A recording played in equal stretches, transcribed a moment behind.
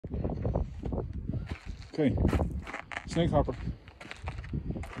Okay, snake hopper.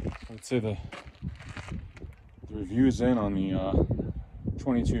 I'd say the review is in on the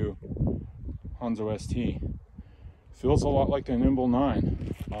 22 Honzo ST. Feels a lot like the Nimble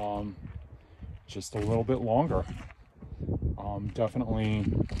 9, just a little bit longer.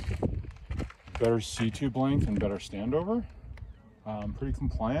 Definitely better C-tube length and better standover. Pretty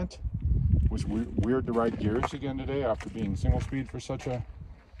compliant. Was weird to ride gears again today after being single speed for such a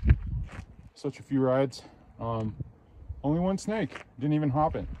few rides. Only one snake, didn't even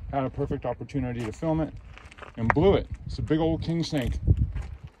hop it. Had a perfect opportunity to film it and blew it. It's a big old king snake.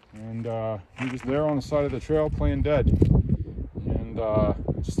 And he was there on the side of the trail playing dead. And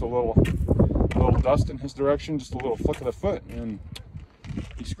just a little dust in his direction, just a little flick of the foot, and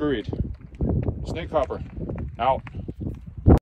he scurried. Snake hopper, out.